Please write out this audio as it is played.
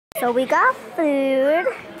So we got food.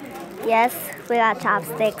 Yes, we got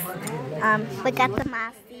chopsticks. We got the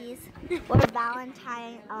masties. We're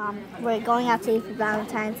Valentine. We're going out to eat for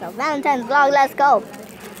Valentine. So Valentine's vlog, let's go.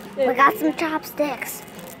 We got some chopsticks.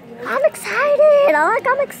 I'm excited.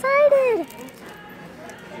 I'm excited.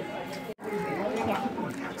 Yeah.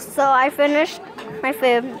 So I finished my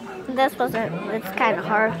food. It's kind of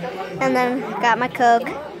hard. And then got my Coke.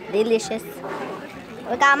 Delicious.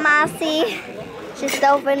 We got Monse. She's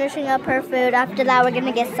still finishing up her food. After that, we're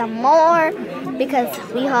gonna get some more because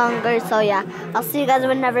we hungry. So yeah, I'll see you guys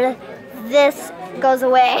whenever this goes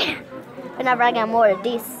away. Whenever I get more of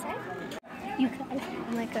these. You guys,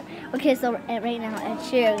 oh my god. Okay, so right now Ed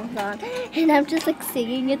Sheeran's on, and I'm just like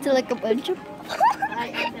singing it to like a bunch of people.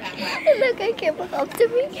 And that guy came up to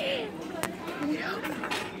me,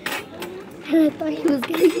 and I thought he was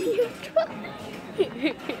getting me in trouble.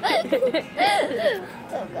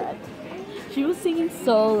 Oh god. She was singing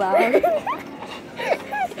so loud. Okay,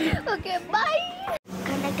 bye.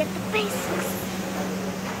 Gonna get the basics.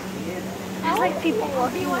 There's like people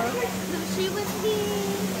walking around. Sushi with me.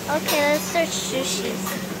 Okay, let's search sushis.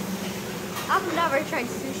 I've never tried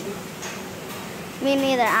sushi. Me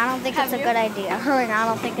neither. I don't think it's a good idea. I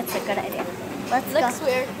don't think it's a good idea. Let's go. Looks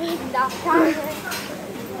weird. Not trying it.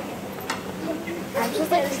 I'm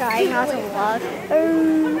just like trying not to vlog.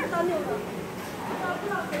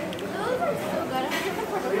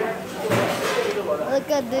 Look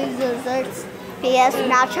at these desserts. P.S.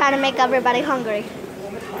 Now trying to make everybody hungry.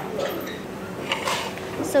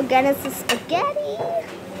 So getting some spaghetti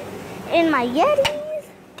in my Yetis.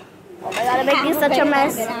 Oh my god, I'm making such a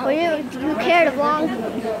mess. Do you care to vlog?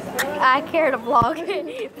 I care to vlog.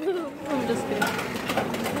 I'm just kidding.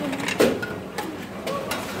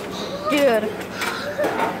 Dude.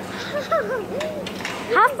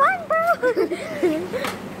 Have fun, bro.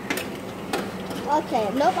 Okay,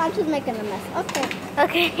 nope, I'm just making a mess. Okay.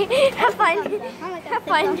 Okay, have fun. Have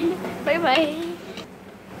fun. Bye bye.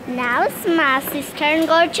 Now it's Monse's turn.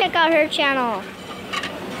 Go check out her channel.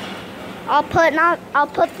 I'll put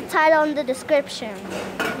the title in the description.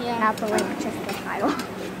 Yeah. Not the link, just the title.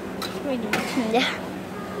 Yeah.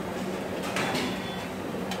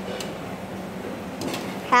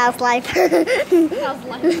 How's life? How's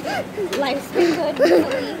life? Life's been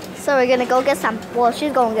good. So we're gonna go get some. Well,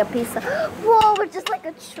 she's gonna get pizza. Whoa, we're just like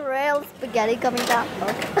a trail of spaghetti coming down.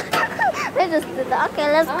 They just did that. Okay,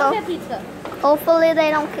 let's go. I'll get pizza. Hopefully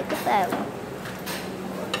they don't kick us out.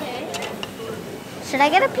 Okay. Should I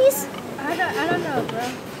get a piece? I don't know, bro.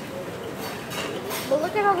 But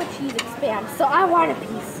look at how the cheese expands. So I want a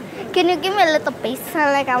piece. Can you give me a little piece?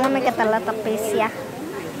 Like I want to get a little piece. Yeah.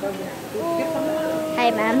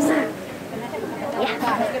 Hey, ma'ams. Yeah.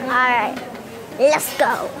 All right. Let's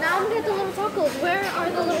go. Now I'm gonna get the little tacos. Where are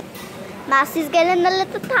the little... Massey's getting the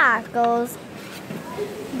little tacos.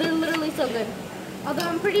 They're literally so good. Although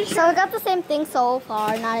I'm pretty sure... So we got the same thing so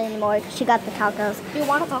far. Not anymore. She got the tacos. Do you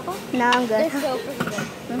want a taco? No, I'm good. They're so freaking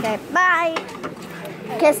good. Okay, bye.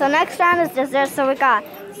 Okay, so next round is dessert. So we got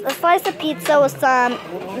a slice of pizza with some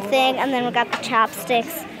thing, and then we got the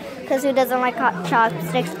chopsticks. Because who doesn't like hot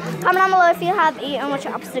chopsticks? Comment down below if you have eaten with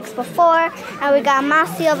chopsticks before. And we got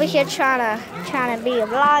Monse over here trying to be a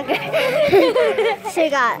vlogger. So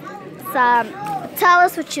you got some. Tell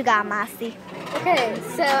us what you got, Monse. Okay,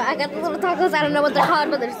 so I got the little tacos. I don't know what they're called,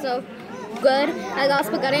 but they're so good. I got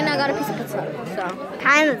spaghetti and I got a piece of pizza. So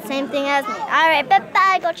kind of the same thing as me. All right,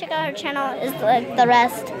 bye. Go check out her channel. Is like the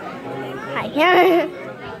rest. Hi.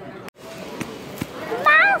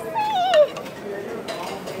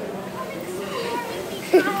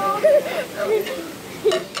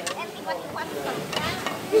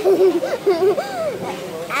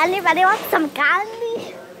 Anybody want some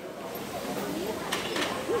candy?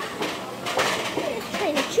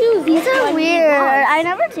 These are weird. I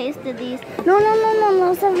never tasted these.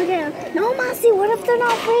 No, some again. No, Monse, what if they're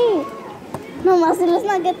not free? No, Monse, let's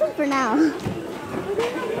not get them for now. no,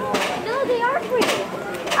 they are free.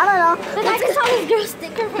 I don't know. But I just saw this girl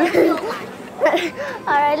sticker for real life.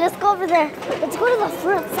 Alright, let's go over there. Let's go to the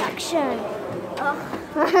fruit section. Ugh.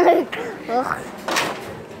 Ugh.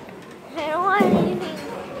 I don't want anything.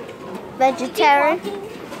 Vegetarian.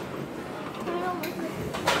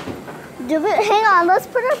 Hang on, let's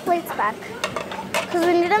put our plates back. Because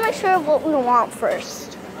we need to make sure of what we want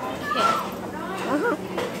first. Okay.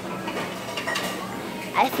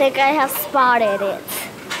 I think I have spotted it.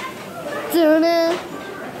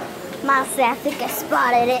 Monse, I think I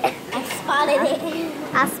spotted it. I spotted it.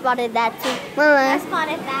 I spotted that too. I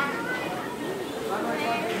spotted that.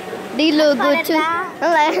 They look good too.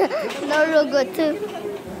 They look good too.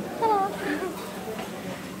 Hello.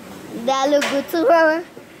 That look good too, brother.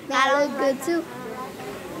 That look good too.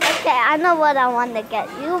 Okay, I know what I want to get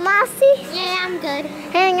you, Monse. Yeah, I'm good.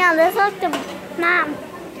 Hang on, let's talk to Mom.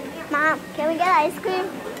 Mom, can we get ice cream?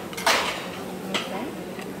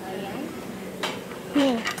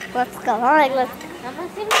 Let's go. All right, let's. I'm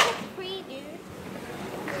assuming it's free, dude.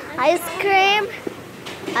 Ice cream.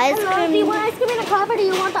 Ice Hello, cream. do you want ice cream in a cup or do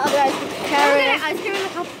you want the other ice cream? Carrot. Ice cream in a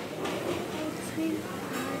cup.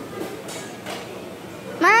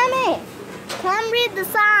 Mommy, come read the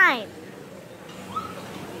sign.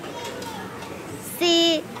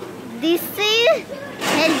 Sí, dice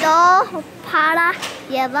hello para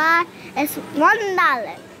llevar es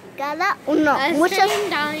 $1 cada uno. Ice cream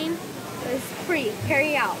dine is free.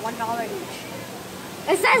 Carry out $1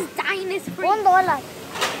 each. It says dine is free. $1.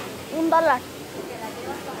 $1.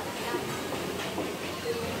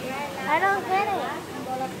 I don't get it.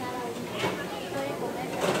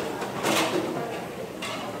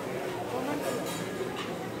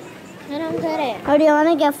 I don't get it. Or do you want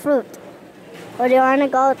to get fruit? Or do you want to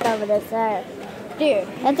go with the dessert? Dude.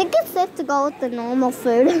 I think it's safe to go with the normal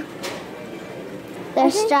food.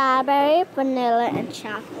 There's strawberry, vanilla, and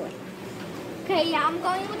chocolate. Okay, yeah, I'm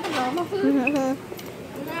going with the normal food. And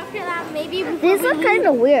after that, maybe These look kind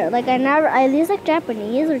of weird. Like are these like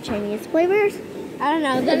Japanese or Chinese flavors? I don't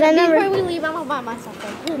know. Then Before we leave, I'm gonna buy myself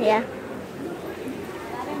one. Yeah.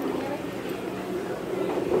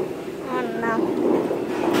 I don't know.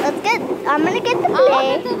 I'm gonna get the I'll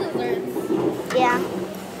plate. get the desserts. Yeah.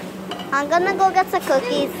 I'm gonna go get some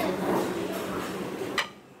cookies.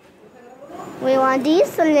 We want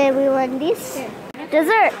these and then we want these.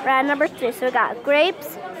 Dessert, round number 3. So we got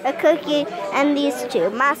grapes, a cookie, and these two.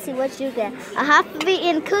 Monse, what you get? A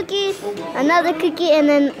half-eaten cookie, another cookie, and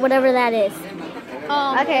then whatever that is.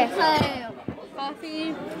 Okay. It's a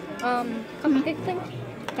coffee, cupcake thing.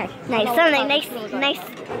 Okay, nice. Something nice.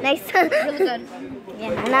 Really good.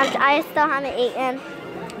 Yeah, and I still haven't eaten.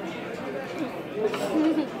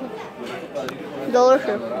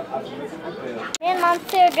 Delicious. Me and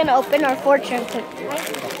Monse are gonna open our fortune cookie.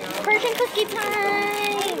 Fortune cookie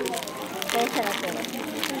time!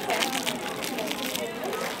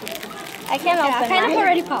 I can't open I kind of mine.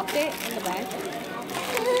 already popped it in the bag.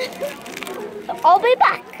 So I'll be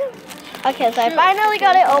back. Okay, so I finally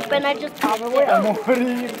got it open. I just popped it.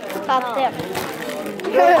 Popped it.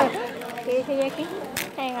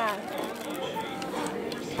 Hang on.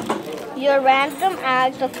 Your random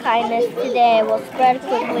act of kindness today will spread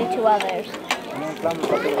quickly to others.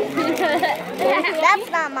 That's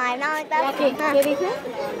not mine. Not like that.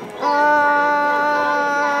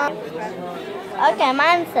 Okay,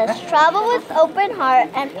 mine says travel with open heart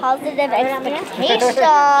and positive expectations.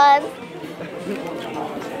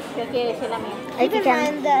 Keep in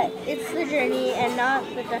mind that it's the journey and not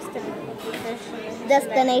the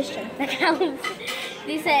destination.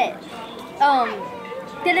 Dice,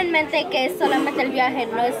 ten en mente que es solamente el viaje,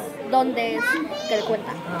 no es donde es que le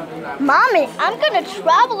cuenta. Mommy, I'm gonna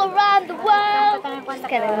travel around the world. Just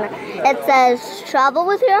kidding. It says travel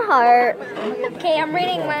with your heart, Okay, I'm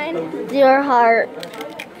reading mine. your heart,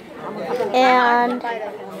 and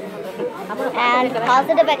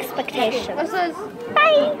positive expectations. It says,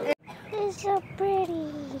 Bye. It's so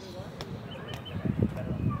pretty.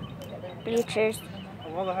 Bleachers.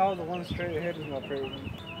 Of all the houses, the one straight ahead is my favorite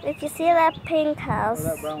one. If you see that pink house, Or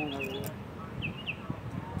that brown one over there.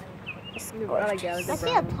 it's I like gorgeous. that. I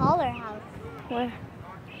see a taller house. Where?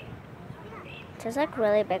 There's like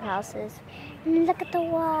really big houses. And look at the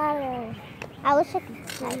water. I wish I could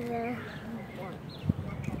see there.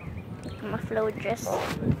 Look at my flow dress.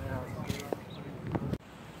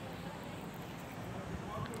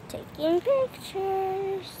 Taking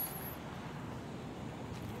pictures.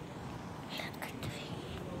 Look at the view.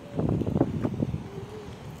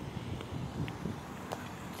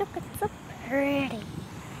 Look, it's so pretty.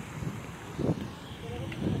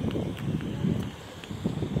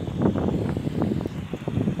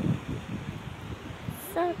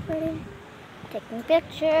 So pretty. Taking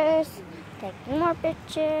pictures, taking more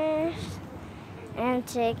pictures, and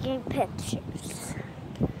taking pictures.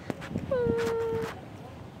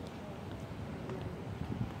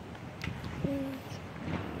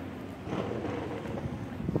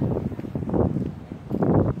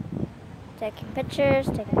 Taking pictures,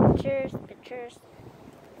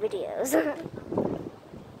 videos.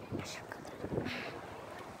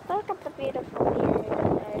 Look at the beautiful view.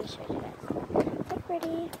 I showed you guys. So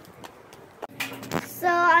pretty. So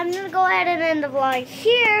I'm gonna go ahead and end the vlog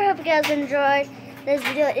here. Hope you guys enjoyed this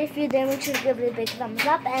video. If you did, make sure to give it a big thumbs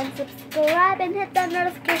up and subscribe and hit that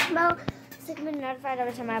notification bell so you can be notified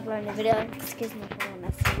every time I upload a new video. Excuse me for the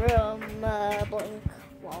messy room, blank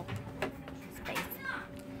wall space.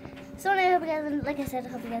 I hope you guys, like I said, I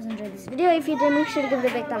hope you guys enjoyed this video. If you did, make sure to give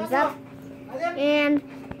it a big thumbs up. And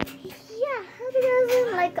yeah, hope you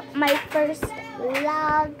guys like my first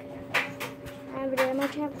vlog video on my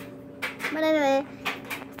channel. But anyway,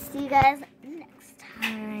 see you guys next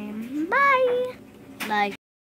time. Bye. Bye.